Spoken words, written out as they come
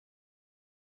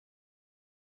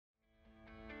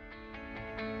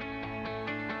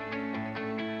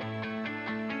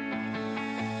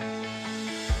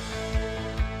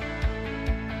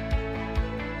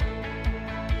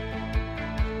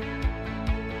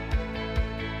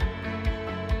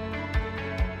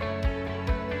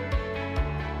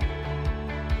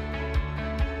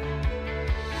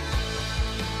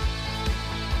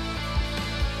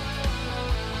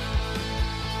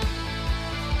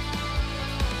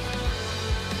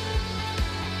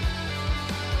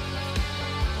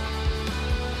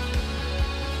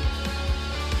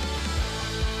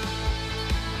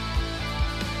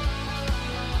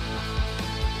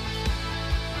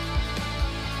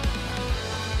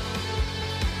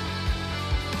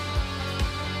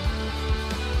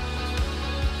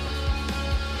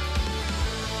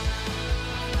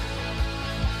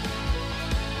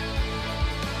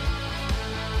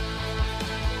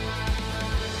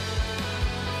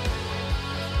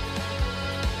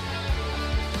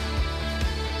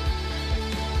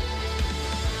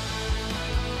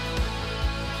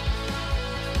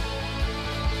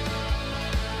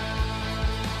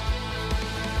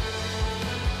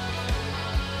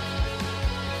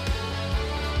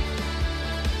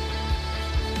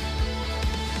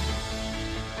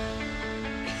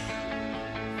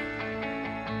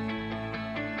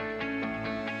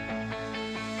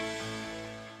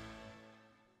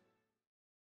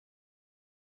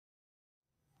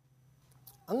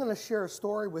I'm going to share a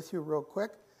story with you real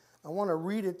quick. I want to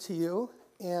read it to you,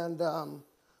 and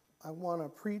I want to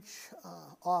preach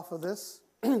off of this.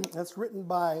 It's written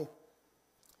by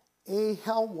A.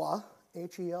 Helwa,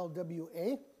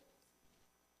 Helwa.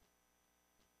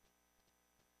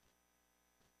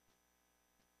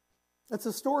 It's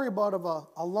a story about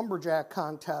a lumberjack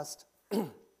contest that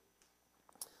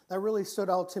really stood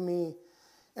out to me,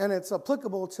 and it's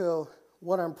applicable to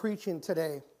what I'm preaching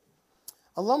today.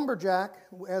 A lumberjack,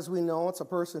 as we know, it's a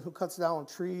person who cuts down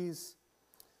trees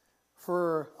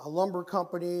for a lumber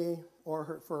company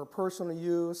or for personal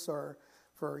use or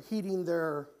for heating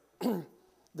their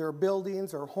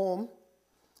buildings or home.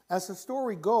 As the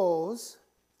story goes,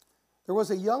 there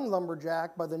was a young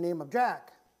lumberjack by the name of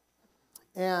Jack,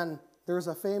 and there's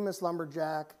a famous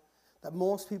lumberjack that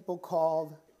most people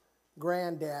called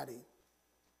Granddaddy,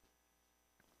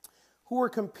 who were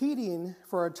competing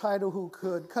for a title who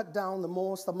could cut down the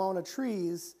most amount of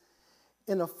trees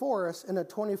in a forest in a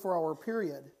 24-hour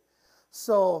period.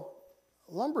 So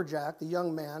Lumberjack, the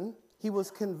young man, he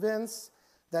was convinced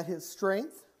that his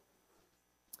strength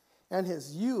and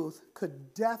his youth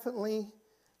could definitely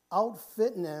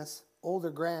outfitness older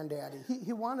Granddaddy.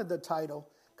 He wanted the title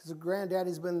because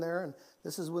Granddaddy's been there, and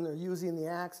this is when they're using the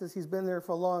axes. He's been there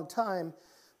for a long time.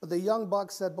 But the young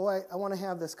buck said, boy, I want to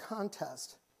have this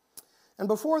contest. And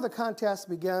before the contest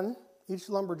began, each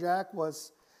lumberjack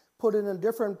was put in a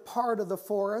different part of the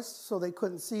forest so they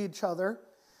couldn't see each other.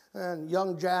 And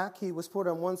young Jack, he was put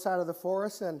on one side of the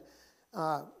forest, and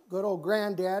good old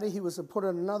Granddaddy, he was put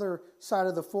on another side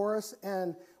of the forest.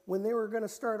 And when they were going to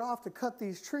start off to cut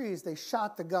these trees, they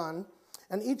shot the gun,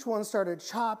 and each one started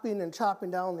chopping and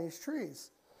chopping down these trees.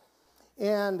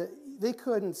 And they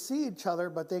couldn't see each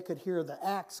other, but they could hear the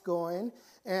axe going.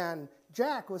 And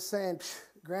Jack was saying,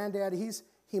 Granddaddy,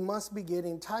 he must be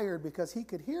getting tired, because he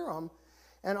could hear them.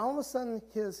 And all of a sudden,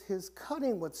 his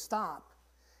cutting would stop.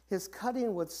 His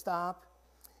cutting would stop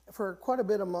for quite a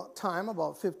bit of time,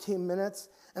 about 15 minutes,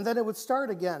 and then it would start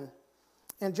again.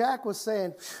 And Jack was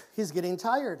saying, he's getting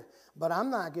tired, but I'm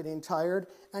not getting tired.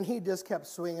 And he just kept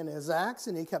swinging his axe,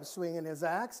 and he kept swinging his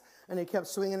axe, and he kept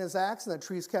swinging his axe, and the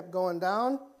trees kept going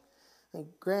down. And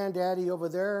Granddaddy over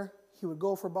there, he would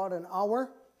go for about an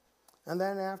hour, and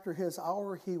then after his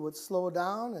hour, he would slow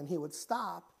down, and he would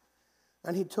stop,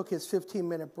 and he took his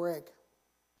 15-minute break.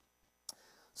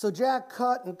 So Jack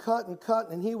cut and cut and cut,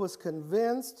 and he was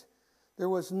convinced there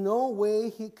was no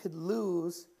way he could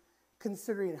lose,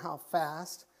 considering how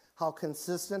fast, how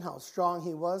consistent, how strong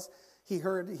he was. He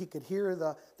could hear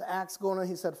the axe going on.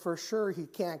 He said, for sure, he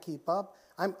can't keep up.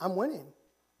 I'm winning.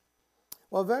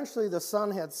 Well, eventually the sun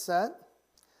had set,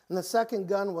 and the second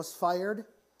gun was fired,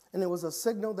 and it was a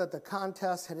signal that the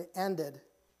contest had ended.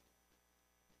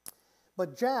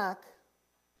 But Jack,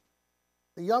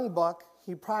 the young buck,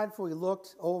 he pridefully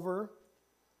looked over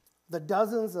the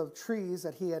dozens of trees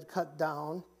that he had cut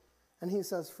down, and he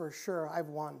says, for sure, I've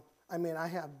won. I mean, I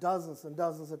have dozens and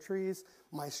dozens of trees.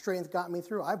 My strength got me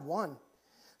through. I've won.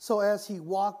 So as he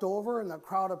walked over, and the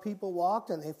crowd of people walked,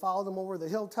 and they followed him over the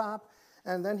hilltop,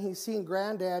 and then he seen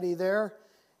Granddaddy there,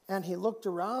 and he looked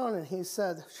around, and he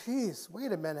said, geez,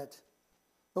 wait a minute.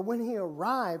 But when he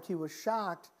arrived, he was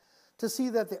shocked to see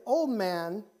that the old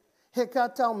man had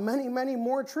cut down many, many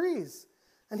more trees.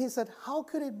 And he said, how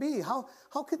could it be? How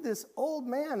could this old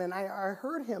man, and I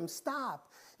heard him stop,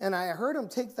 and I heard him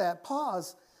take that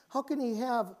pause, how can he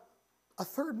have a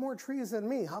third more trees than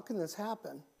me? How can this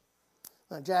happen?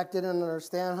 Jack didn't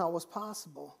understand how it was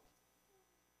possible.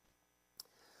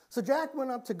 So Jack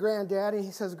went up to Granddaddy.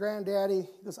 He says, Granddaddy,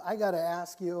 he goes, I got to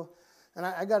ask you, and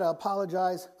I got to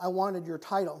apologize. I wanted your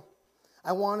title.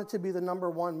 I wanted to be the number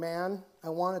one man. I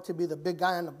wanted to be the big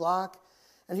guy on the block.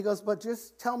 And he goes, but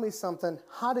just tell me something.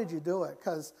 How did you do it?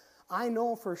 Because I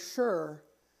know for sure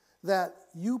that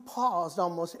you paused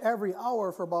almost every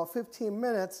hour for about 15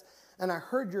 minutes, and I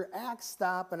heard your axe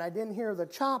stop, and I didn't hear the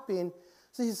chopping.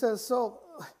 So he says, so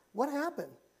what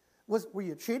happened? Were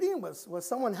you cheating? Was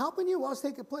someone helping you? What was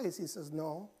taking place? He says,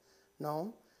 no.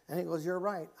 And he goes, you're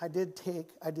right. I did take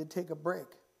a break.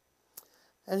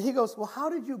 And he goes, well, how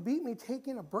did you beat me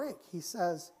taking a break? He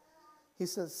says,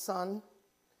 son,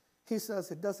 he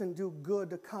says, it doesn't do good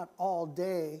to cut all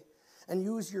day and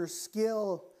use your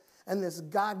skill and this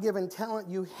God-given talent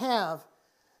you have.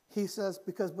 He says,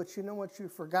 but you know what you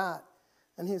forgot?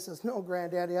 And he says, no,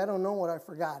 Granddaddy, I don't know what I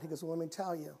forgot. He goes, well, let me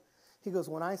tell you. He goes,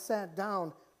 when I sat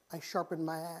down, I sharpened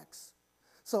my axe.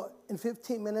 So in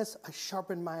 15 minutes, I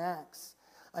sharpened my axe.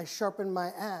 I sharpened my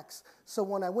axe. So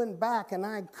when I went back and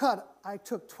I cut, I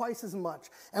took twice as much.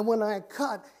 And when I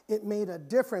cut, it made a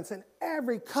difference. And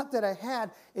every cut that I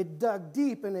had, it dug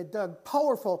deep and it dug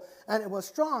powerful and it was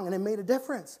strong and it made a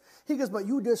difference. He goes, but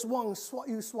you just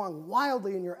swung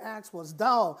wildly and your axe was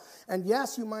dull. And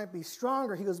yes, you might be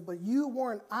stronger. He goes, but you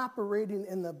weren't operating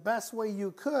in the best way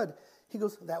you could. He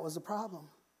goes, that was the problem.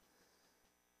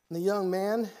 And the young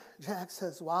man, Jack,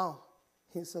 says, wow.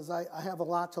 He says, I have a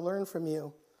lot to learn from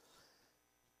you.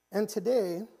 And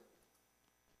today,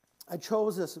 I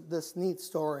chose this neat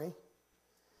story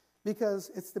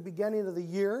because it's the beginning of the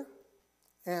year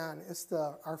and it's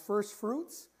our first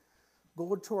fruits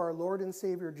go to our Lord and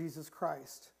Savior, Jesus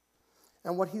Christ.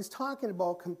 And what he's talking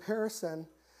about, comparison,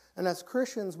 and as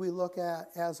Christians, we look at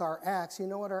as our acts. You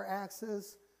know what our acts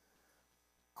is?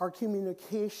 Our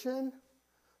communication,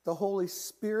 the Holy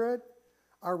Spirit,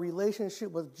 our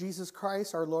relationship with Jesus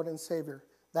Christ, our Lord and Savior.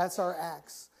 That's our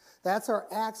acts. That's our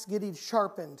acts getting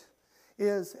sharpened.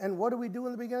 And what do we do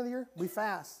in the beginning of the year? We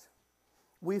fast.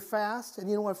 We fast, and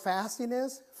you know what fasting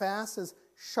is? Fast is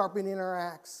sharpening our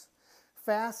acts.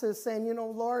 Fast is saying, you know,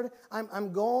 Lord,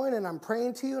 I'm going and I'm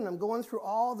praying to you and I'm going through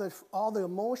all the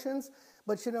emotions.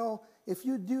 But you know, if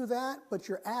you do that, but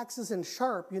your axe isn't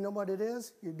sharp, you know what it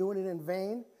is? You're doing it in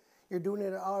vain. You're doing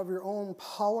it out of your own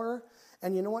power.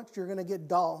 And you know what? You're going to get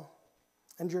dull.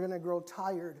 And you're going to grow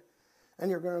tired. And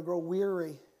you're going to grow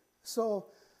weary. So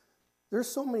there's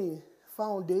so many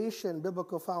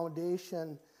biblical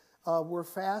foundation where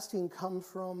fasting comes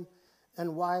from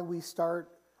and why we start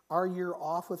our year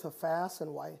off with a fast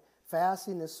and why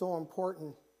fasting is so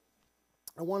important.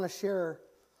 I want to share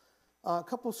a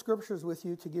couple scriptures with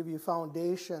you to give you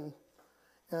foundation.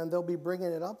 And they'll be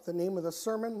bringing it up. The name of the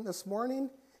sermon this morning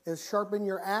is Sharpen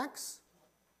Your Axe.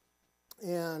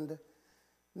 And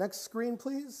next screen,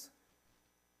 please.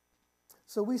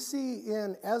 So we see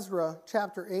in Ezra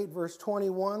chapter 8, verse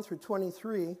 21 through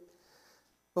 23,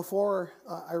 before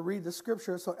I read the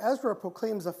scripture. So Ezra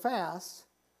proclaims a fast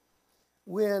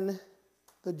when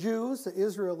the Jews, the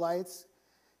Israelites,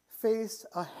 faced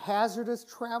a hazardous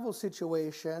travel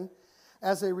situation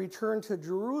as they returned to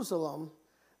Jerusalem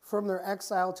from their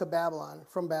exile to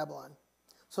from Babylon.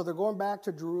 So they're going back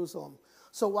to Jerusalem.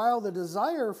 So while the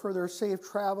desire for their safe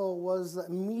travel was the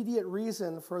immediate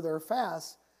reason for their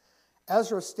fast,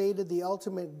 Ezra stated the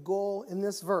ultimate goal in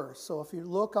this verse. So if you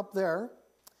look up there,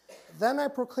 then I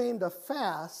proclaimed a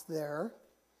fast there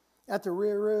at the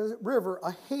river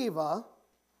Ahava,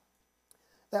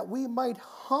 that we might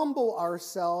humble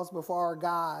ourselves before our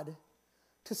God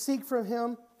to seek from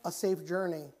him a safe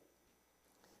journey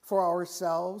for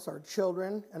ourselves, our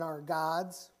children, and our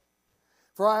gods.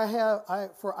 For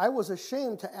I was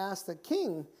ashamed to ask the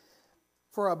king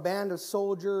for a band of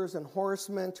soldiers and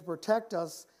horsemen to protect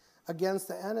us against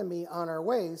the enemy on our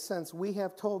way, since we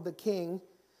have told the king,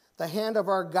 the hand of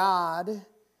our God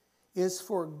is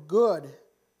for good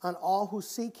on all who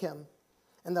seek him,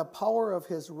 and the power of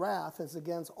his wrath is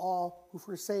against all who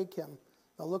forsake him.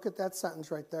 Now look at that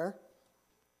sentence right there.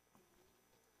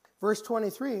 Verse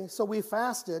 23, so we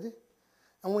fasted,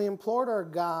 and we implored our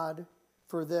God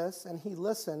for this, and he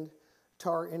listened to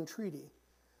our entreaty.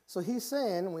 So he's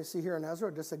saying, and we see here in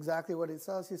Ezra just exactly what it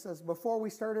says. He says, before we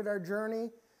started our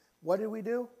journey, what did we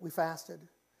do? We fasted.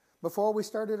 Before we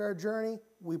started our journey,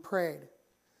 we prayed.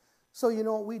 So you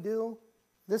know what we do?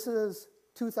 This is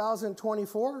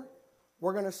 2024.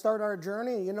 We're going to start our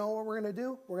journey. You know what we're going to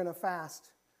do? We're going to fast.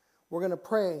 We're going to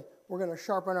pray. We're going to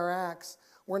sharpen our axe.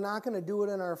 We're not going to do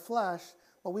it in our flesh,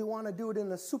 but we want to do it in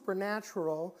the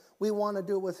supernatural. We want to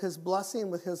do it with his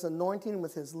blessing, with his anointing,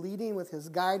 with his leading, with his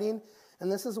guiding.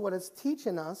 And this is what it's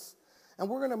teaching us. And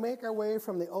we're going to make our way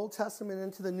from the Old Testament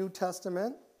into the New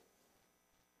Testament.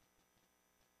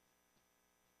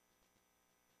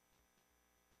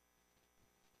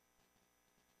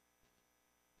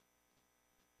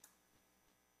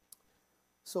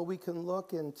 So we can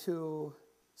look into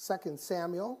 2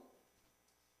 Samuel.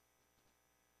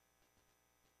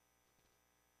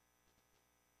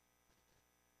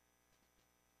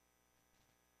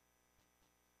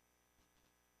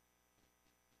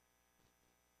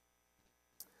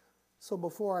 So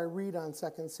before I read on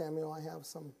 2 Samuel, I have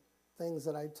some things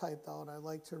that I typed out I'd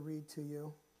like to read to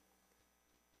you.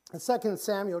 In 2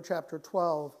 Samuel chapter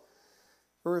 12,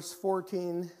 verse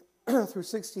 14 through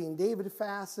 16, David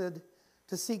fasted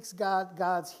to seek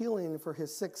God's healing for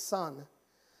his sick son.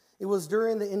 It was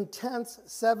during the intense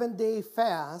 7-day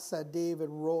fast that David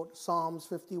wrote Psalms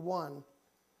 51,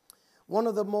 one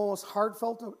of the most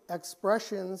heartfelt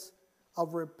expressions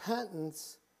of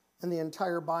repentance in the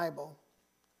entire Bible.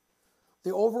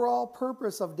 The overall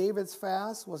purpose of David's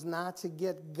fast was not to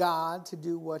get God to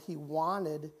do what he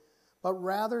wanted, but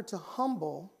rather to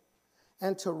humble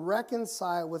and to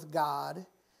reconcile with God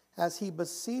as he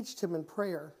beseeched him in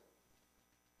prayer.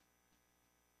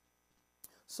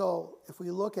 So if we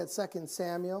look at 2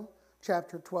 Samuel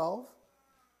chapter 12,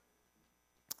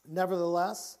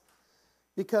 nevertheless,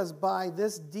 because by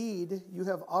this deed you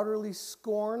have utterly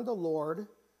scorned the Lord,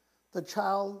 the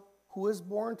child who is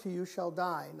born to you shall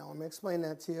die. Now, I'm going to explain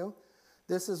that to you.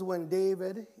 This is when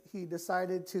David, he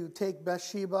decided to take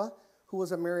Bathsheba, who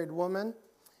was a married woman,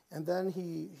 and then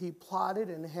he plotted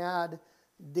and had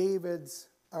Bathsheba's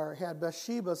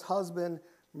husband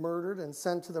murdered and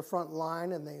sent to the front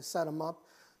line, and they set him up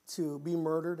to be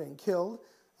murdered and killed,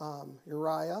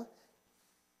 Uriah.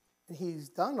 And he's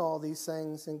done all these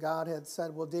things, and God had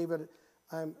said, well, David,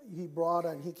 he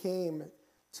came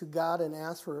to God and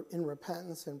asked for in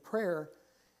repentance and prayer,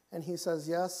 and he says,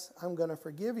 yes, I'm going to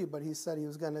forgive you, but he said he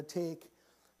was going to take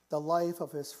the life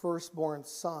of his firstborn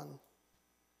son.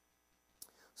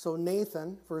 So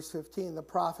Nathan, verse 15, the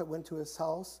prophet went to his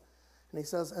house, and he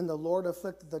says, and the Lord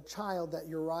afflicted the child that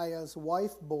Uriah's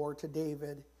wife bore to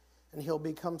David, and he'll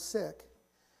become sick.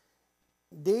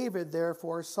 David,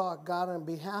 therefore, sought God on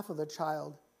behalf of the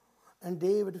child, and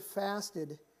David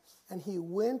fasted, and he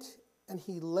went and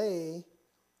he lay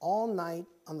all night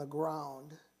on the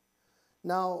ground.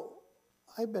 Now,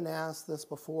 I've been asked this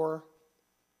before.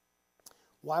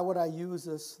 Why would I use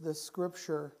this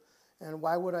scripture? And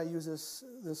why would I use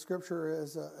this scripture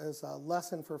as a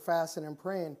lesson for fasting and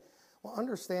praying? Well,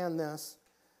 understand this.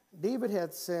 David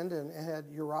had sinned and had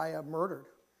Uriah murdered.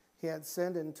 He had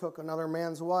sinned and took another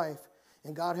man's wife.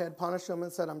 And God had punished him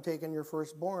and said, I'm taking your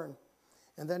firstborn.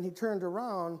 And then he turned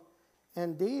around,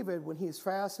 and David, when he's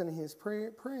fasting and he's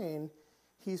praying,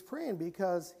 he's praying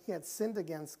because he had sinned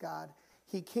against God.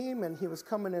 He came and he was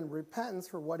coming in repentance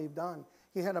for what he'd done.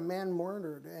 He had a man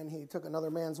murdered, and he took another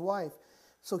man's wife.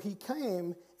 So he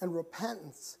came in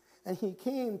repentance, and he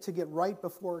came to get right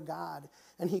before God.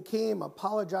 And he came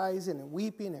apologizing and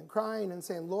weeping and crying and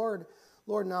saying, Lord,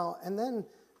 now. And then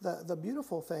the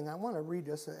beautiful thing, I want to read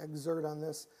just an excerpt on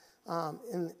this.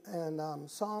 In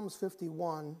Psalms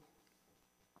 51,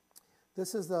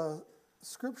 this is the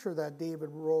scripture that David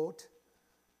wrote,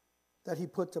 that he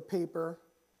put to paper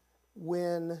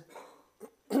when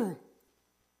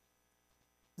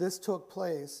this took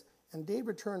place. And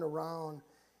David turned around,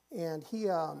 and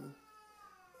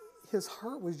his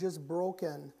heart was just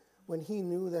broken when he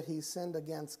knew that he sinned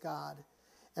against God.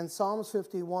 And Psalms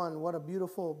 51, what a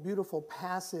beautiful, beautiful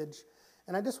passage.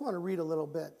 And I just want to read a little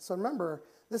bit. So remember,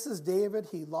 this is David.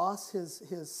 He lost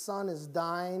his son is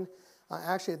dying.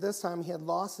 Actually, at this time, he had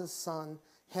lost his son,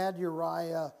 had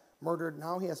Uriah murdered.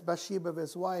 Now he has Bathsheba,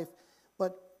 his wife.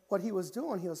 But what he was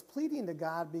doing, he was pleading to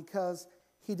God because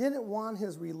he didn't want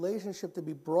his relationship to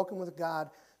be broken with God.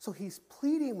 So he's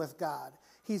pleading with God.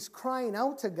 He's crying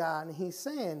out to God, and he's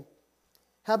saying,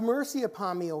 have mercy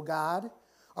upon me, O God,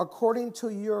 according to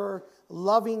your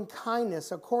loving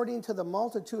kindness, according to the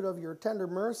multitude of your tender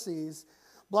mercies.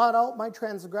 Blot out my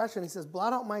transgression. He says,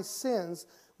 blot out my sins.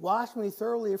 Wash me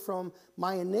thoroughly from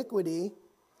my iniquity.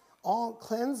 All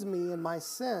cleanse me in my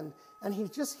sin. And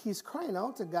he's crying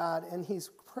out to God, and he's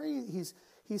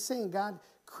saying, God,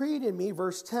 create in me,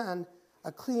 verse 10,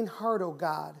 a clean heart, O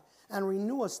God, and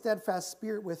renew a steadfast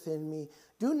spirit within me.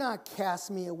 Do not cast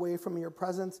me away from your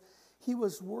presence. He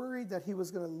was worried that he was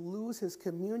going to lose his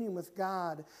communion with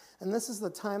God. And this is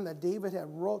the time that David had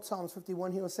wrote Psalms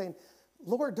 51. He was saying,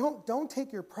 Lord, don't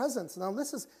take your presence. Now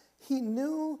he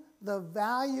knew the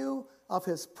value of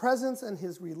his presence and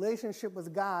his relationship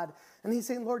with God. And he's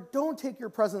saying, Lord, don't take your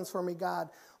presence from me, God.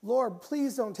 Lord,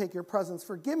 please don't take your presence.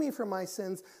 Forgive me for my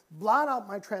sins. Blot out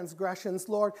my transgressions,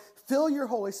 Lord. Fill your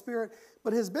Holy Spirit.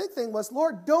 But his big thing was,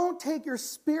 Lord, don't take your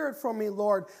spirit from me,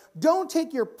 Lord. Don't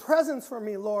take your presence from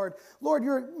me, Lord. Lord,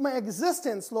 you're my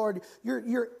existence, Lord.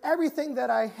 You're everything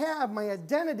that I have, my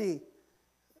identity.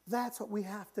 That's what we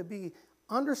have to be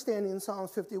understanding in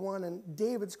Psalms 51 and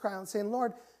David's cry out saying,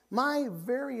 Lord, my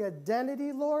very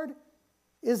identity, Lord,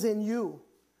 is in you.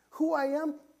 Who I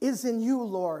am is in you,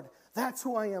 Lord. That's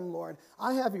who I am, Lord.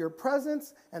 I have your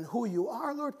presence and who you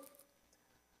are, Lord.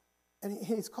 And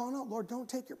he's calling out, Lord, don't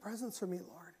take your presence from me,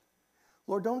 Lord.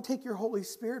 Lord, don't take your Holy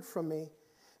Spirit from me.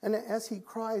 And as he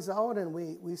cries out, and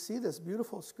we see this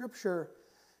beautiful scripture,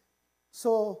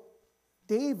 so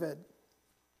David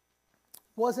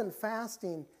wasn't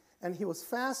fasting, and he was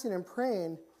fasting and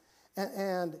praying,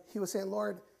 and he was saying,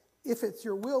 Lord, if it's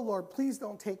your will, Lord, please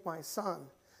don't take my son.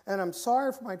 And I'm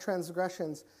sorry for my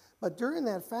transgressions. But during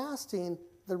that fasting,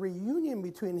 the reunion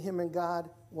between him and God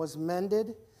was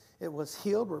mended. It was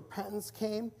healed. Repentance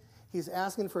came. He's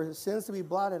asking for his sins to be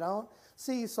blotted out.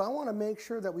 See, so I want to make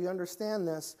sure that we understand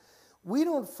this. We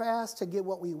don't fast to get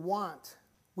what we want.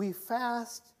 We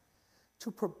fast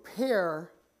to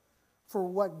prepare for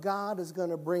what God is going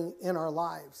to bring in our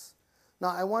lives. Now,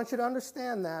 I want you to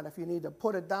understand that. If you need to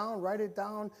put it down, write it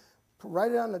on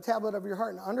the tablet of your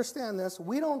heart, and understand this.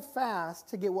 We don't fast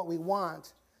to get what we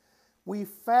want. We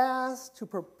fast to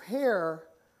prepare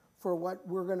for what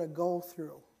we're going to go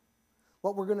through,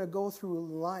 what we're going to go through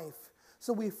in life.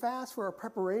 So we fast for a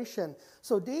preparation.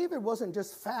 So David wasn't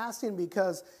just fasting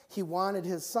because he wanted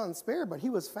his son spared, but he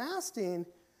was fasting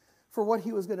for what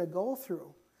he was going to go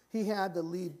through. He had to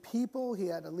lead people. He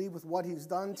had to lead with what he's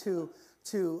done to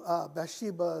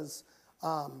Bathsheba's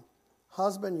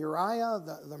husband Uriah,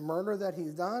 the murder that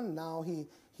he's done. Now he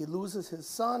loses his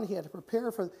son. He had to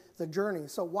prepare for the journey.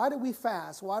 So why do we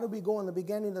fast? Why do we go in the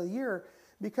beginning of the year?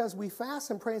 Because we fast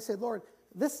and pray and say, Lord,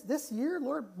 this year,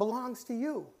 Lord, belongs to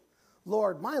you.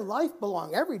 Lord, my life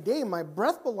belongs. Every day, my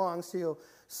breath belongs to you.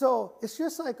 So it's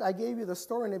just like I gave you the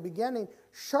story in the beginning.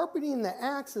 Sharpening the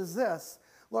axe is this.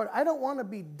 Lord, I don't want to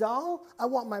be dull. I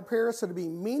want my prayers to be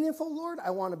meaningful, Lord.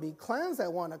 I want to be cleansed. I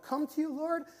want to come to you,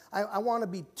 Lord. I want to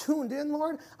be tuned in,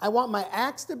 Lord. I want my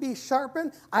axe to be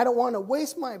sharpened. I don't want to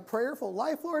waste my prayerful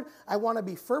life, Lord. I want to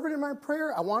be fervent in my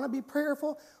prayer. I want to be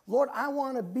prayerful. Lord, I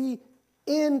want to be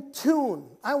in tune.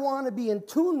 I want to be in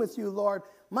tune with you, Lord.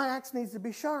 My axe needs to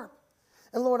be sharp.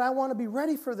 And Lord, I want to be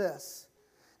ready for this.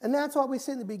 And that's why we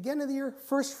say in the beginning of the year,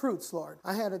 first fruits, Lord.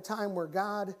 I had a time where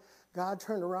God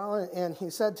turned around and he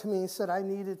said to me, he said, I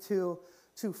needed to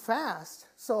fast.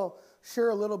 So share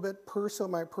a little bit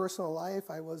my personal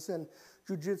life. I was in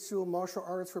jiu-jitsu, martial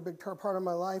arts for a big part of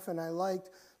my life, and I liked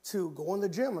to go in the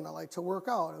gym and I liked to work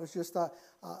out. It was just a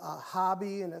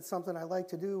hobby, and it's something I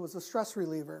liked to do. It was a stress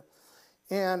reliever.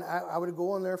 And I would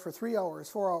go in there for 3 hours,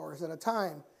 4 hours at a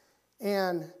time.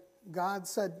 And God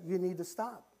said, you need to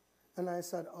stop. And I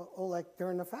said, oh, like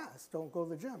during the fast, don't go to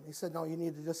the gym. He said, no, you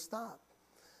need to just stop.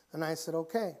 And I said,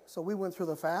 okay. So we went through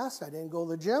the fast. I didn't go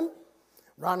to the gym.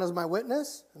 Rhonda's my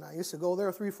witness. And I used to go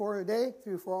there 3 or 4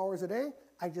 hours a day.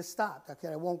 I just stopped. Okay,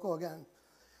 I won't go again.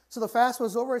 So the fast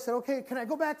was over. I said, okay, can I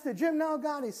go back to the gym now,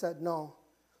 God? He said, no.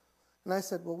 And I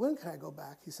said, well, when can I go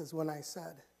back? He says, when I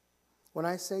said. When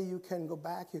I say you can go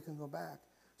back, you can go back.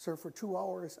 So for 2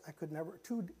 hours, I could never,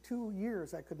 2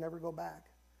 years, I could never go back.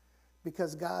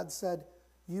 Because God said,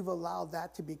 you've allowed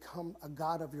that to become a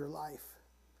God of your life.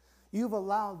 You've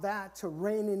allowed that to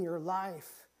reign in your life.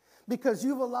 Because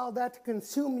you've allowed that to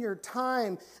consume your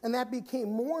time. And that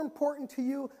became more important to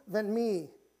you than me.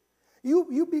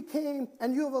 You became,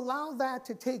 and you have allowed that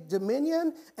to take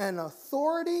dominion and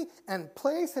authority and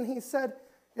place. And he said,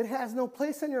 it has no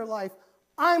place in your life.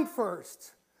 I'm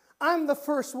first. I'm the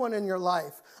first one in your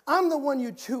life. I'm the one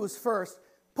you choose first.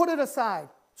 Put it aside.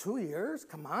 2 years?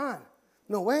 Come on.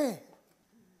 No way.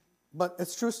 But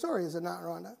it's a true story, is it not,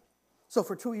 Rhonda? So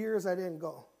for 2 years, I didn't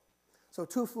go. So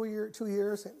 2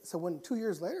 years. So when 2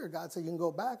 years later, God said, you can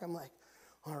go back. I'm like,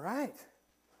 all right.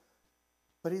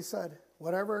 But he said,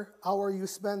 whatever hour you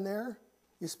spend there,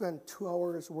 you spend 2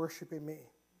 hours worshiping me.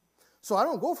 So I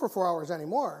don't go for 4 hours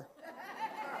anymore.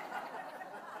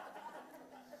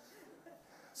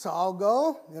 So I'll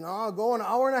go an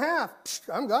hour and a half.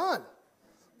 I'm gone.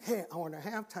 Okay, hour and a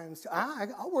half times,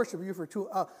 I'll worship you for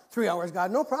 3 hours, God,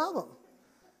 no problem.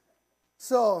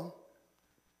 So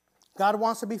God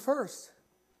wants to be first.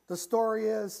 The story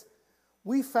is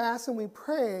we fast and we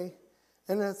pray,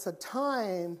 and it's a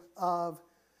time of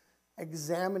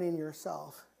examining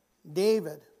yourself.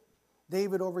 David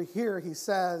over here, he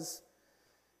says,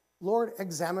 Lord,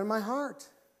 examine my heart.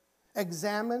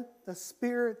 Examine the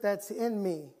spirit that's in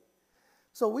me.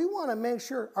 So we want to make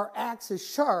sure our axe is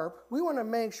sharp. We want to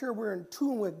make sure we're in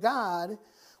tune with God.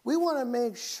 We want to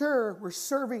make sure we're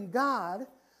serving God.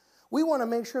 We want to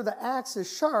make sure the axe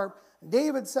is sharp.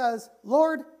 David says,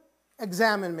 Lord,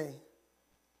 examine me.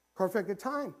 Perfect good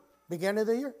time. Beginning of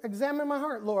the year. Examine my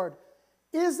heart, Lord.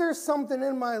 Is there something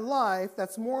in my life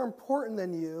that's more important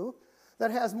than you,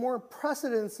 that has more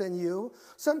precedence than you?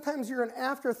 Sometimes you're an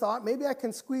afterthought. Maybe I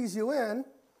can squeeze you in.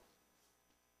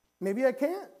 Maybe I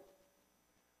can't.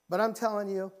 But I'm telling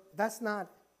you, that's not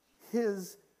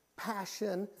his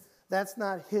passion. That's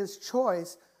not his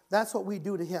choice. That's what we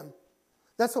do to him.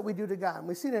 That's what we do to God. And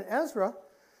we see it in Ezra,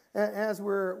 as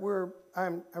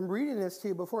I'm reading this to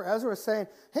you before. Ezra is saying,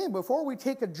 hey, before we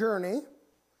take a journey,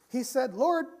 he said,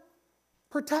 Lord,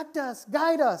 protect us,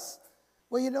 guide us.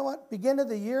 Well, you know what? Beginning of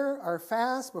the year, our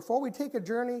fast, before we take a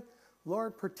journey,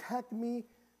 Lord, protect me,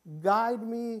 Guide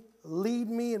me, lead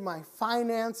me in my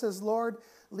finances, Lord.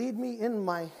 Lead me in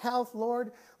my health,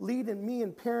 Lord. Lead me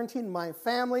in parenting my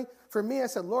family. For me, I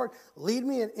said, Lord, lead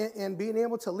me in being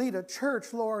able to lead a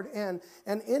church, Lord, and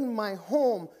in my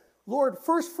home. Lord,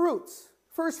 first fruits,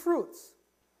 first fruits.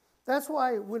 That's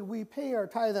why when we pay our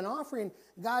tithe and offering,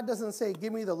 God doesn't say,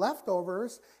 give me the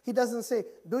leftovers. He doesn't say,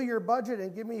 do your budget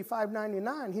and give me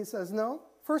 $5.99. He says, no,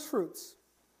 first fruits.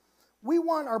 We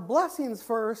want our blessings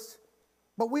first,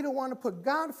 but we don't want to put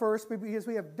God first because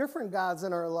we have different gods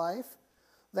in our life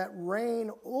that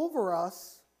reign over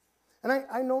us. And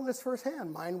I know this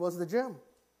firsthand. Mine was the gym.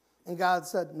 And God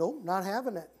said, nope, not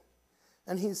having it.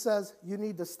 And he says, you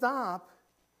need to stop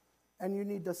and you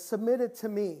need to submit it to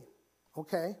me,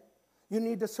 okay? You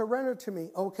need to surrender to me,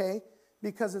 okay?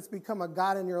 Because it's become a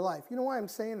God in your life. You know why I'm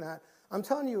saying that? I'm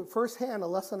telling you firsthand a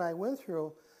lesson I went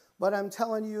through, but I'm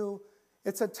telling you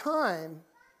it's a time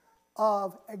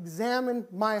of examine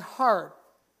my heart.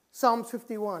 Psalm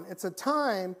 51. It's a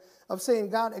time of saying,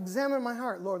 God, examine my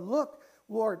heart. Lord, look,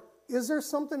 Lord, is there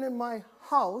something in my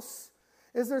house?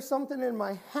 Is there something in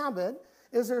my habit?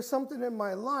 Is there something in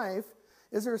my life?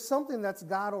 Is there something that's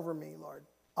God over me, Lord,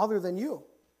 other than you?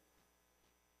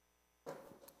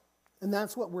 And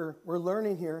that's what we're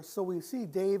learning here. So we see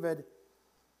David.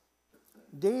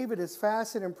 David is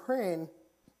fasting and praying.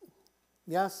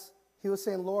 Yes, he was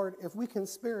saying, Lord, if we can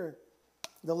spare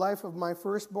the life of my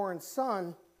firstborn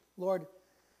son, Lord,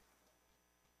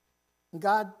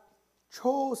 God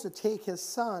chose to take his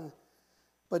son,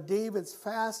 but David's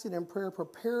fasting and prayer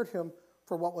prepared him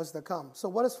for what was to come. So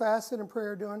what is fasting and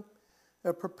prayer doing?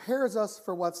 It prepares us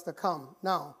for what's to come.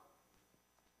 Now,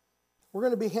 we're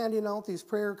going to be handing out these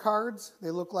prayer cards.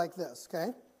 They look like this,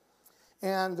 okay?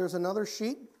 And there's another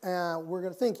sheet.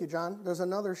 Thank you, John. There's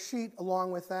another sheet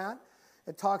along with that.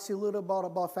 It talks to you a little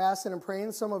about fasting and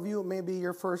praying. Some of you, it may be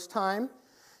your first time.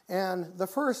 And the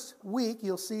first week,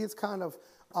 you'll see it's kind of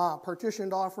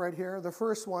partitioned off right here. The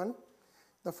first one,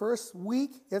 the first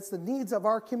week, it's the needs of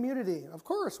our community. Of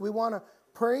course, we want to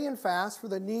pray and fast for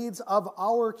the needs of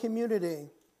our community.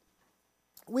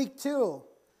 Week 2,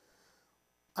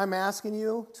 I'm asking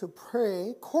you to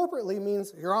pray. Corporately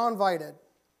means you're all invited.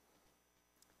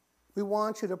 We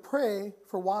want you to pray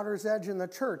for Water's Edge in the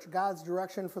church, God's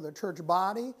direction for the church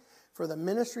body, for the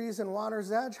ministries in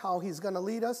Water's Edge, how he's going to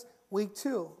lead us. Week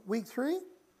 2. Week 3,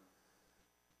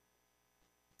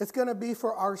 it's going to be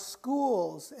for our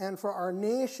schools and for our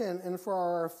nation and for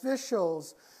our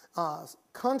officials,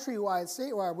 countrywide,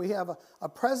 statewide. We have a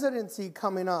presidency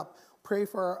coming up. Pray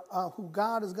for who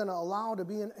God is going to allow to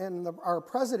be in our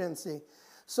presidency.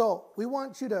 So we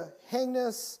want you to hang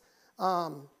this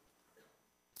on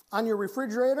your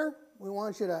refrigerator. We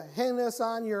want you to hang this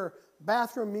on your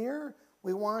bathroom mirror.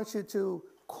 We want you to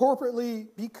corporately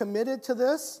be committed to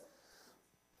this.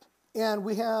 And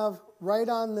we have right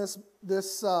on this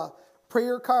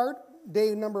prayer card,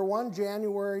 day number 1,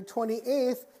 January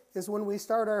 28th, is when we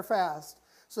start our fast.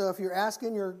 So if you're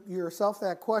asking yourself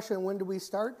that question, when do we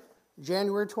start?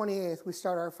 January 28th, we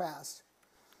start our fast.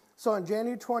 So on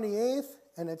January 28th,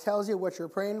 and it tells you what you're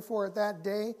praying for at that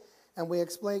day, and we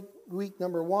explain week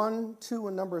number 1, 2,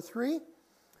 and number 3.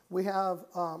 We have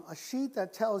a sheet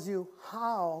that tells you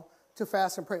how to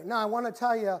fast and pray. Now, I want to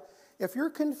tell you, if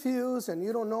you're confused and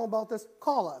you don't know about this,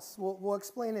 call us. We'll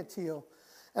explain it to you.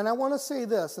 And I want to say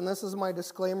this, and this is my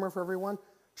disclaimer for everyone.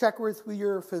 Check with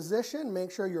your physician. Make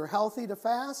sure you're healthy to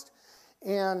fast.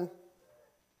 And,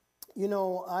 you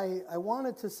know, I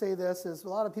wanted to say this, is a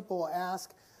lot of people will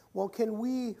ask, well, can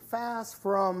we fast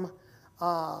from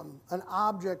an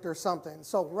object or something?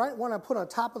 So right when I put on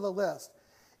top of the list,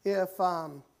 if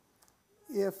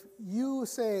you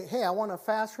say, hey, I want to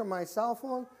fast from my cell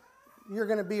phone, you're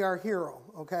going to be our hero,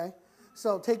 okay?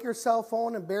 So take your cell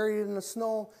phone and bury it in the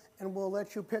snow, and we'll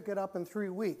let you pick it up in 3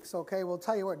 weeks, okay? We'll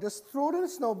tell you what, just throw it in a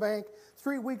snowbank.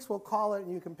 3 weeks, we'll call it,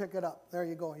 and you can pick it up. There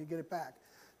you go, you get it back.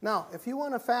 Now, if you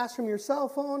want to fast from your cell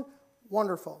phone,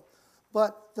 wonderful.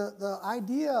 But the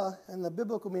idea and the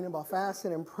biblical meaning about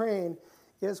fasting and praying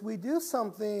is we do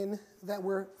something that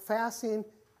we're fasting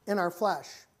in our flesh.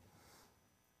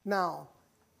 Now,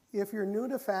 if you're new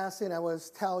to fasting, I always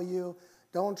tell you,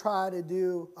 don't try to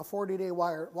do a 40-day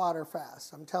water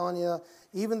fast. I'm telling you,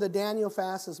 even the Daniel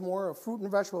fast is more a fruit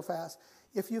and vegetable fast.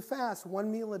 If you fast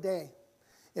 1 meal a day,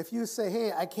 if you say,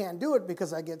 hey, I can't do it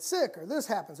because I get sick or this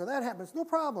happens or that happens, no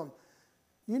problem.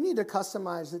 You need to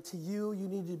customize it to you. You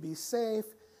need to be safe.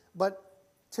 But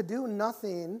to do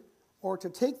nothing or to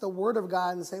take the word of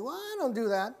God and say, well, I don't do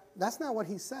that, that's not what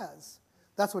he says.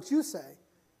 That's what you say.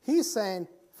 He's saying,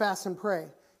 fast and pray.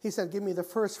 He said, give me the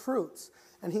first fruits.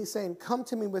 And he's saying, come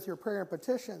to me with your prayer and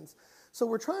petitions. So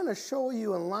we're trying to show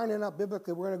you and line it up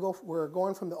biblically. We're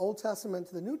going from the Old Testament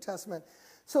to the New Testament.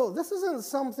 So this isn't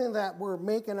something that we're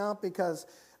making up because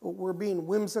we're being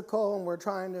whimsical and we're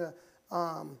trying to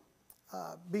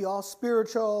be all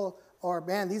spiritual, or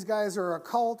man, these guys are a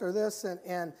cult or this.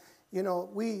 And you know,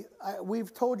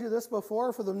 we've told you this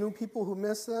before for the new people who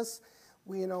miss this.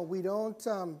 We don't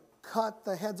cut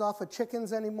the heads off of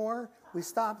chickens anymore. We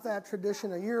stopped that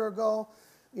tradition a year ago.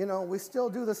 You know, we still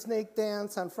do the snake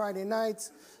dance on Friday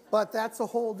nights, but that's a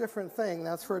whole different thing.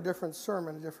 That's for a different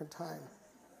sermon, a different time.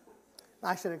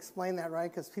 I should explain that,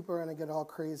 right? Because people are going to get all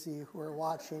crazy who are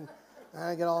watching. And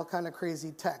I get all kind of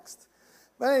crazy text.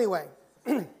 But anyway,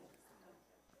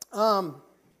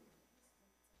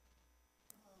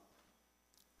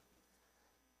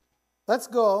 let's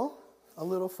go a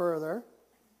little further.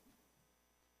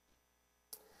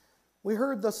 We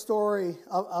heard the story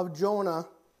of Jonah.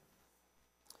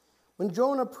 When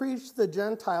Jonah preached to the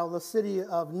Gentile, the city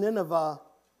of Nineveh,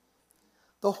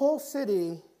 the whole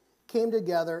city came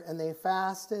together and they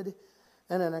fasted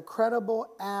in an incredible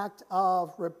act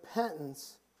of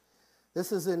repentance.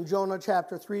 This is in Jonah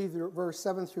chapter 3, verse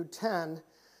 7 through 10.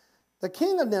 The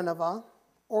king of Nineveh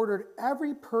ordered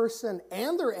every person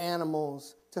and their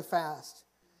animals to fast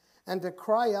and to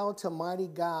cry out to mighty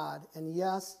God. And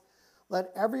yes,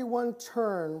 let everyone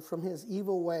turn from his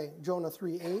evil way. Jonah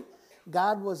 3:8.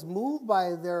 God was moved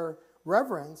by their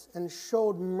reverence and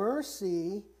showed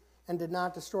mercy and did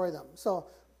not destroy them. So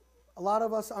a lot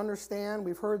of us understand.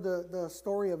 We've heard the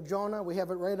story of Jonah. We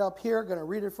have it right up here. Going to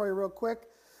read it for you real quick.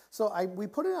 So we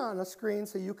put it on the screen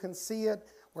so you can see it.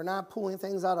 We're not pulling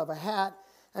things out of a hat.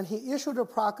 And he issued a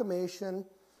proclamation,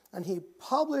 and he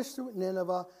published through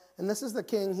Nineveh. And this is the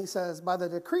king. He says, by the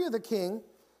decree of the king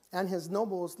and his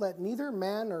nobles, let neither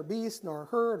man nor beast nor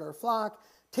herd or flock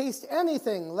taste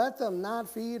anything. Let them not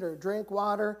feed or drink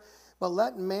water, but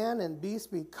let man and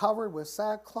beast be covered with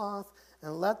sackcloth,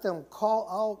 and let them call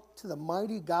out to the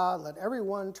mighty God. Let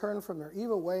everyone turn from their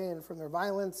evil way and from their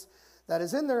violence that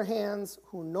is in their hands,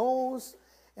 who knows,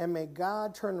 and may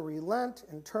God relent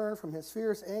and turn from his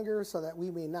fierce anger so that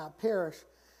we may not perish.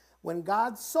 When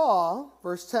God saw,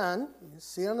 verse 10, you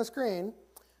see it on the screen,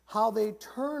 how they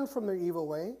turned from their evil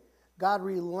way, God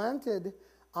relented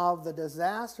of the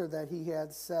disaster that he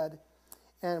had said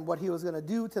and what he was going to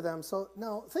do to them. So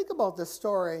now think about this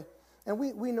story. And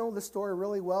we know the story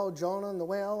really well, Jonah and the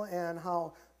whale, and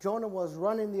how Jonah was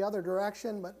running the other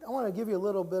direction. But I want to give you a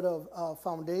little bit of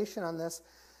foundation on this.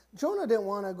 Jonah didn't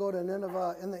want to go to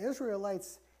Nineveh, and the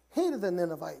Israelites hated the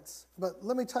Ninevites. But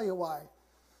let me tell you why.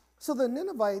 So the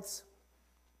Ninevites,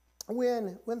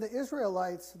 when the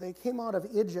Israelites, they came out of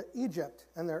Egypt,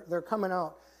 and they're coming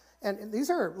out. And these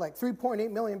are like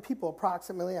 3.8 million people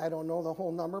approximately. I don't know the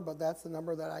whole number, but that's the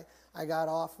number that I got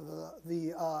off of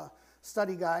the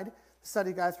study guide. The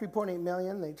study guide, 3.8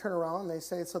 million. They turn around and they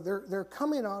say, so they're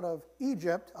coming out of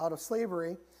Egypt, out of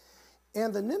slavery.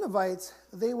 And the Ninevites,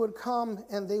 they would come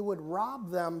and they would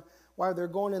rob them while they're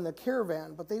going in the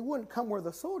caravan. But they wouldn't come where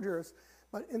the soldiers.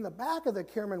 But in the back of the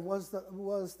caravan was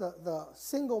the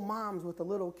single moms with the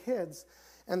little kids,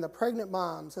 and the pregnant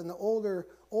moms, and the older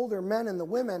men and the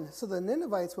women. So the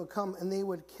Ninevites would come and they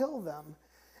would kill them.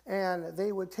 And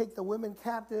they would take the women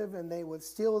captive, and they would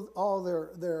steal all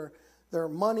their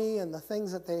money and the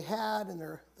things that they had and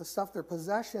the stuff, their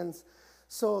possessions.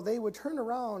 So they would turn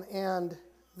around, and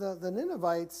the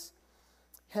Ninevites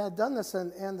had done this,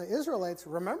 and the Israelites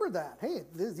remembered that. Hey,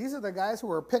 these are the guys who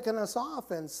were picking us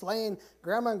off and slaying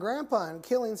grandma and grandpa and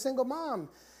killing single mom.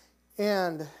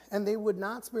 And they would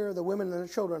not spare the women and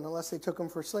the children unless they took them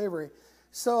for slavery.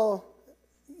 So,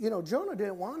 Jonah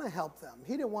didn't want to help them.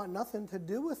 He didn't want nothing to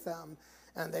do with them.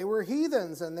 And they were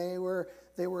heathens, and they were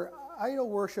idol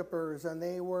worshipers, and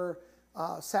they were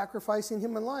sacrificing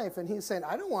human life. And he's saying,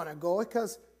 I don't want to go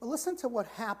but listen to what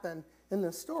happened in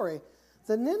this story.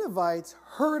 The Ninevites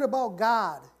heard about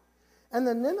God. And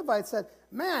the Ninevites said,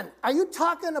 man, are you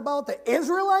talking about the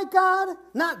Israelite God?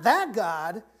 Not that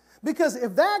God. Because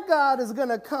if that God is going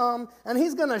to come and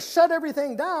he's going to shut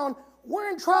everything down, we're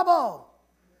in trouble.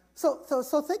 So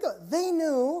think of it. They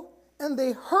knew and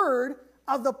they heard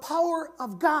of the power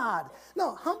of God.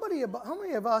 Now, how many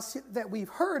of us that we've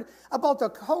heard about the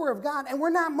power of God and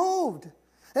we're not moved?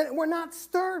 And we're not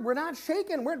stirred. We're not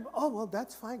shaken. Well,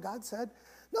 that's fine. God said.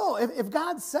 No, if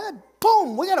God said,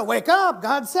 boom, we got to wake up.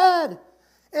 God said.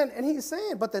 And he's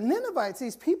saying, but the Ninevites,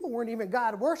 these people weren't even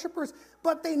God worshipers,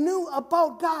 but they knew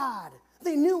about God.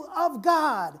 They knew of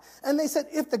God. And they said,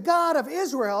 if the God of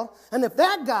Israel, and if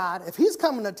that God, if he's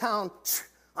coming to town,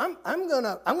 I'm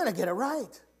gonna get it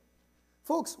right.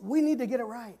 Folks, we need to get it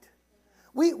right.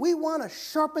 We want to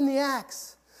sharpen the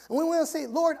axe. And we want to say,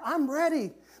 Lord, I'm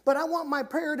ready. But I want my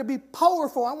prayer to be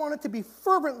powerful. I want it to be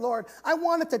fervent, Lord. I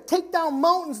want it to take down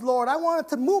mountains, Lord. I want it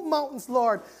to move mountains,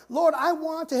 Lord. Lord, I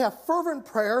want to have fervent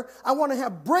prayer. I want to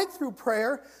have breakthrough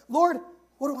prayer. Lord,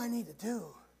 what do I need to do?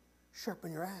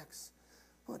 Sharpen your axe.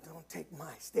 Well, don't take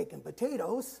my steak and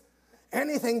potatoes.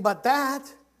 Anything but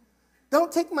that.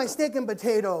 Don't take my steak and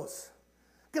potatoes.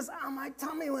 Because my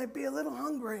tummy might be a little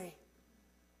hungry.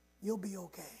 You'll be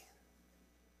okay.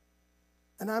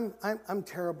 And I'm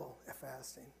terrible at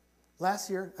fasting. Last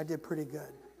year, I did pretty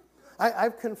good.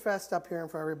 I've confessed up here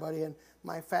for everybody, and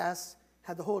my fast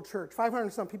had the whole church, 500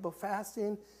 and some people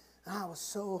fasting, and I was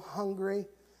so hungry.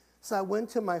 So I went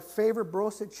to my favorite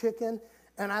roasted chicken,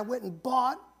 and I went and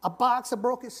bought a box of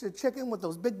roasted chicken with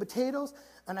those big potatoes,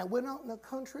 and I went out in the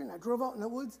country, and I drove out in the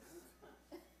woods.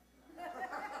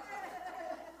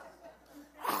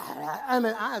 I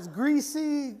mean, I was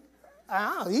greasy.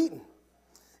 I was eating.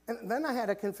 And then I had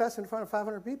to confess in front of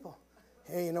 500 people.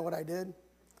 Hey, you know what I did?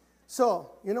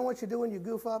 So, you know what you do when you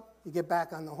goof up? You get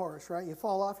back on the horse, right? You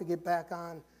fall off, you get back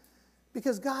on.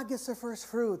 Because God gets the first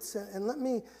fruits. And let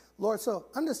me, Lord, so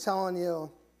I'm just telling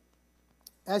you,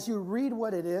 as you read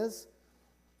what it is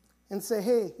and say,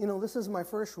 hey, you know, this is my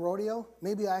first rodeo.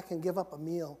 Maybe I can give up a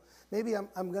meal. Maybe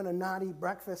I'm going to not eat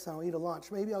breakfast and I'll eat a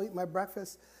lunch. Maybe I'll eat my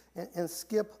breakfast and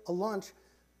skip a lunch.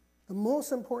 The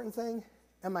most important thing,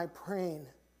 am I praying?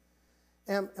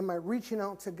 Am I reaching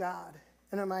out to God?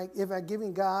 And am I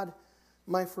giving God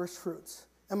my first fruits?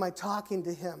 Am I talking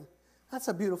to him? That's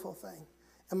a beautiful thing.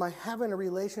 Am I having a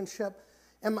relationship?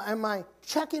 Am I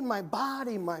checking my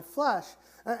body, my flesh?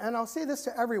 And I'll say this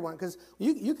to everyone, because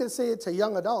you can say it to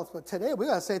young adults, but today we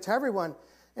got to say it to everyone.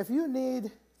 If you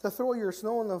need to throw your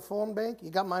snow in the phone bank, you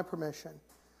got my permission.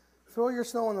 Throw your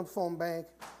snow in the phone bank,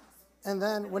 and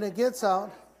then when it gets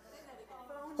out,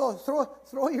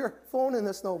 throw your phone in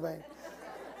the snow bank.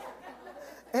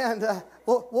 And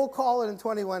we'll call it in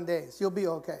 21 days. You'll be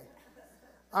okay.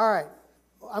 All right.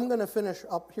 I'm going to finish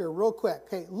up here real quick.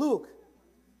 Okay, Luke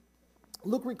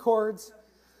records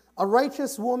a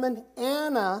righteous woman,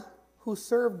 Anna, who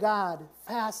served God,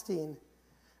 fasting,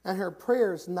 and her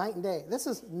prayers night and day. This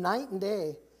is night and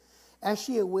day as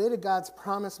she awaited God's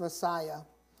promised Messiah.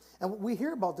 And we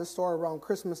hear about this story around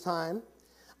Christmas time.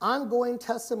 Ongoing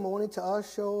testimony to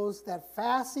us shows that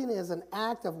fasting is an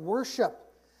act of worship.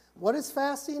 What is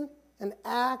fasting? An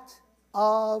act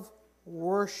of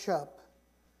worship.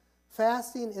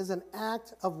 Fasting is an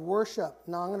act of worship.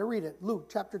 Now I'm going to read it. Luke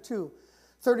chapter 2,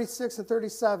 36 and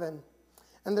 37.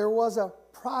 And there was a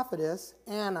prophetess,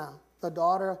 Anna, the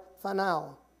daughter of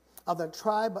Phanuel, of the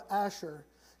tribe of Asher.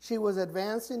 She was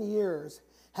advanced in years,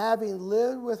 having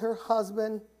lived with her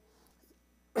husband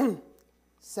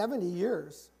 7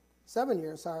 years,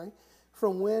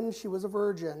 from when she was a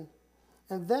virgin,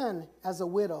 and then as a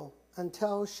widow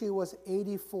until she was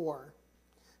 84.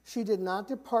 She did not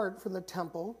depart from the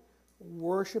temple,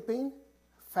 worshiping,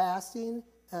 fasting,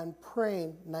 and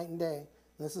praying night and day.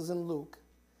 This is in Luke.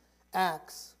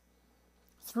 Acts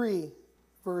 3,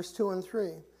 verse 2 and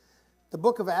 3. The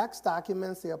book of Acts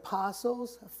documents the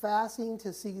apostles fasting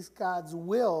to seek God's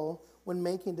will when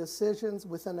making decisions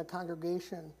within a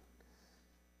congregation.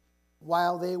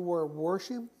 While they were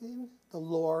worshiping the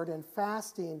Lord and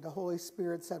fasting, the Holy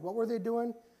Spirit said, what were they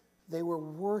doing? They were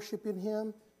worshiping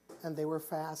him and they were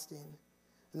fasting.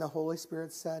 And the Holy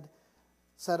Spirit said,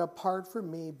 set apart for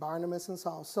me Barnabas and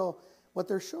Saul. So what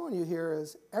they're showing you here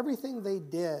is everything they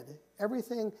did,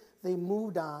 everything they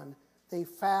moved on, they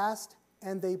fast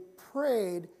and they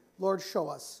prayed, Lord, show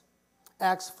us.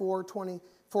 Acts 14,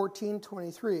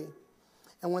 23.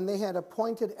 And when they had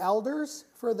appointed elders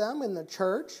for them in the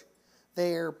church,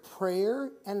 their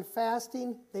prayer and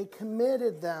fasting, they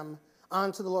committed them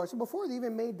unto the Lord. So before they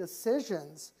even made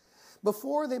decisions,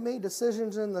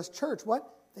 in this church,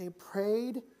 what? They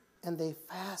prayed and they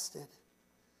fasted.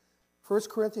 1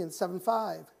 Corinthians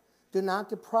 7:5. Do not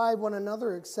deprive one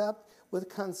another except with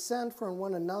consent from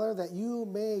one another, that you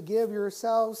may give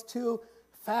yourselves to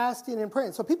fasting and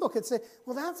praying. So people could say,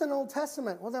 well, that's an Old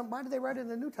Testament. Well, then why did they write it in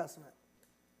the New Testament?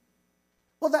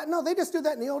 Well, they just do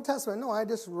that in the Old Testament. No, I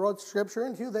just wrote scripture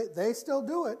into you. They still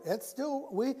do it. It's still,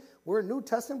 we're New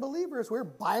Testament believers. We're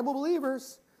Bible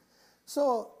believers.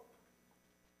 So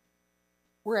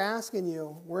we're asking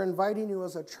you, we're inviting you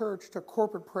as a church to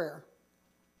corporate prayer.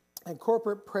 And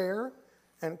corporate prayer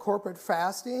and corporate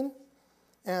fasting.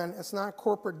 And it's not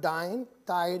corporate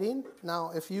dieting.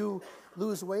 Now, if you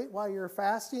lose weight while you're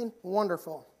fasting,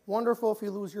 wonderful. Wonderful if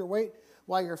you lose your weight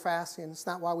while you're fasting. It's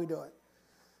not why we do it.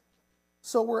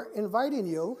 So we're inviting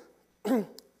you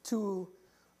to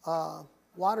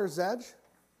Water's Edge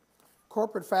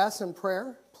corporate fast and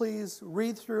prayer. Please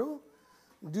read through.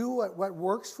 Do what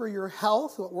works for your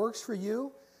health, what works for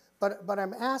you. But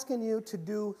I'm asking you to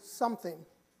do something.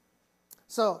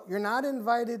 So you're not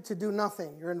invited to do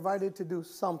nothing. You're invited to do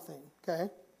something, okay?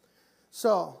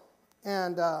 So,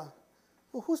 and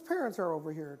well, whose parents are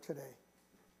over here today?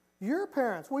 Your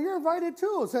parents. Well, you're invited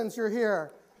too since you're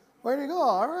here. Way to go.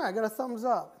 All right, I got a thumbs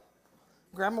up.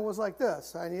 Grandma was like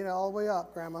this. I need it all the way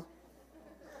up, Grandma.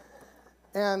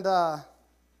 And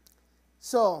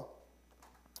so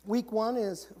week 1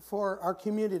 is for our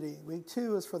community. Week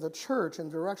 2 is for the church and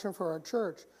direction for our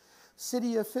church.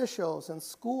 City officials and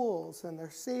schools and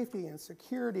their safety and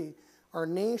security, our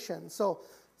nation. So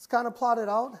it's kind of plotted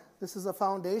out. This is a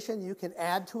foundation. You can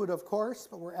add to it, of course,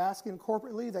 but we're asking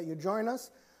corporately that you join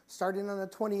us starting on the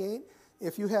 28th.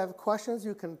 If you have questions,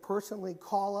 you can personally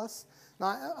call us.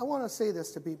 Now, I want to say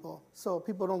this to people so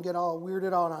people don't get all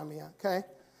weirded out on me, okay?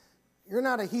 You're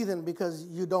not a heathen because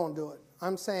you don't do it.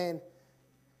 I'm saying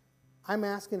I'm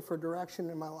asking for direction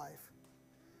in my life.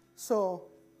 So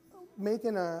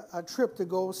making a trip to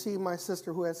go see my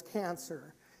sister who has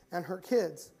cancer and her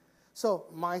kids. So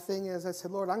my thing is, I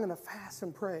said, Lord, I'm going to fast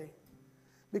and pray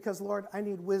because, Lord, I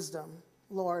need wisdom.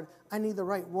 Lord, I need the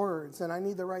right words and I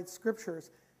need the right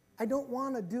scriptures. I don't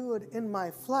want to do it in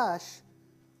my flesh.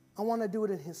 I want to do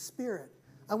it in his spirit.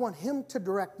 I want him to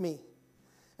direct me.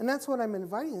 And that's what I'm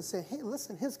inviting and say, hey,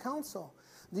 listen, his counsel.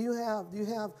 Do you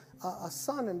have a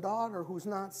son and daughter who's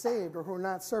not saved or who are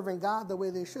not serving God the way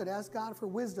they should? Ask God for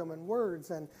wisdom and words.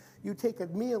 And you take a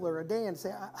meal or a day and say,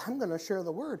 I'm going to share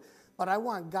the word, but I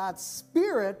want God's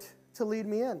spirit to lead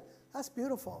me in. That's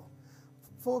beautiful.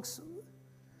 Folks,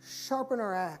 sharpen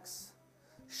our axe.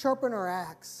 Sharpen our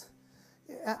axe.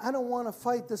 I don't want to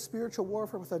fight the spiritual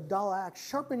warfare with a dull axe.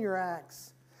 Sharpen your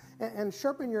axe. And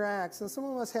sharpen your axe. And some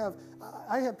of us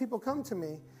I have people come to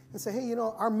me and say, hey,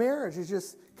 our marriage is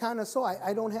just kind of so.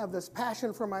 I don't have this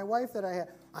passion for my wife that I have.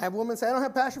 I have women say, I don't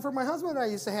have passion for my husband that I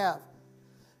used to have.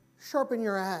 Sharpen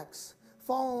your axe.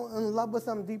 Fall in love with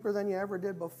them deeper than you ever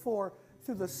did before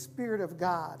through the Spirit of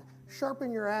God.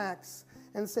 Sharpen your axe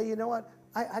and say, you know what?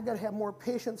 I got to have more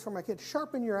patience for my kids.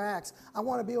 Sharpen your axe. I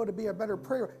want to be able to be a better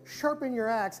prayer. Sharpen your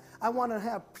axe. I want to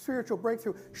have spiritual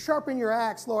breakthrough. Sharpen your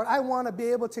axe, Lord. I want to be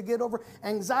able to get over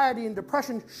anxiety and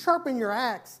depression. Sharpen your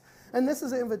axe. And this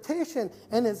is an invitation,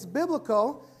 and it's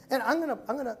biblical. And I'm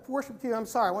gonna worship you. I'm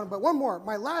sorry, but one more.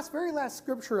 My very last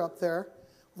scripture up there,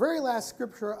 very last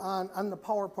scripture on the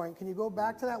PowerPoint. Can you go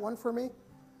back to that one for me?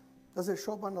 Does it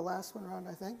show up on the last one around,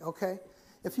 I think? Okay.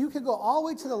 If you could go all the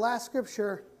way to the last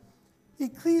scripture,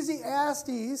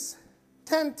 Ecclesiastes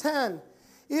 10:10.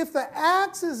 If the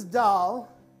axe is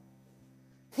dull,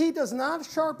 he does not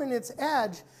sharpen its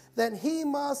edge, then he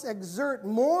must exert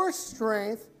more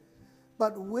strength,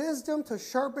 but wisdom to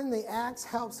sharpen the axe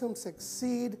helps him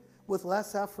succeed with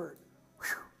less effort.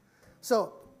 Whew.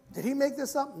 So, did he make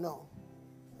this up? No.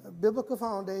 A biblical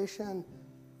foundation,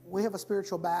 we have a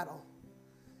spiritual battle.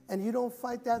 And you don't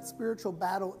fight that spiritual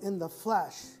battle in the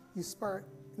flesh. You fight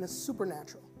in the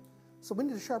supernatural. So we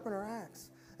need to sharpen our axe.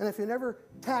 And if you never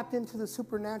tapped into the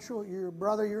supernatural,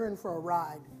 you're in for a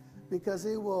ride because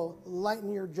it will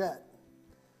lighten your jet.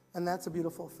 And that's a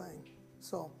beautiful thing.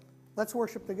 So let's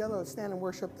worship together. Let's stand and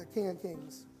worship the King of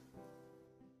Kings.